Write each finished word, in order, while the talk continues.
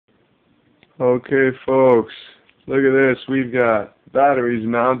Okay, folks, look at this. We've got batteries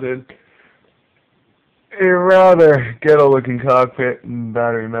mounted. A rather ghetto-looking cockpit and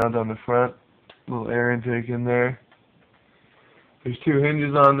battery mount on the front. Little air intake in there. There's two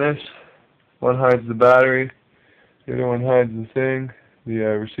hinges on this. One hides the battery. The other one hides the thing. The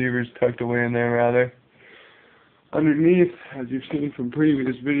receiver's tucked away in there, rather. Underneath, as you've seen from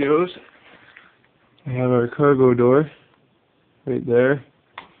previous videos, we have our cargo door right there.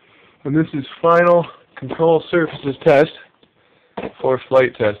 And this is final control surfaces test for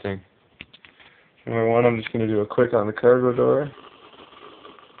flight testing. Number one, I'm just going to do a quick on the cargo door.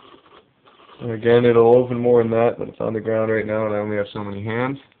 And again, it'll open more than that, but it's on the ground right now and I only have so many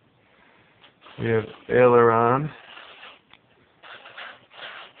hands. We have aileron.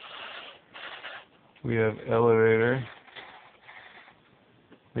 We have elevator.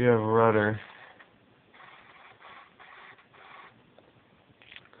 We have rudder.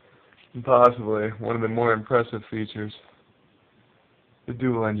 And possibly one of the more impressive features, the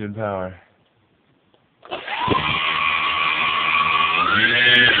dual engine power.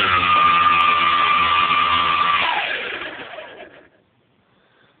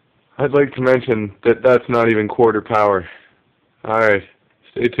 I'd like to mention that that's not even quarter power. Alright,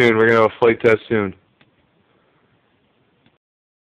 stay tuned, we're going to have a flight test soon.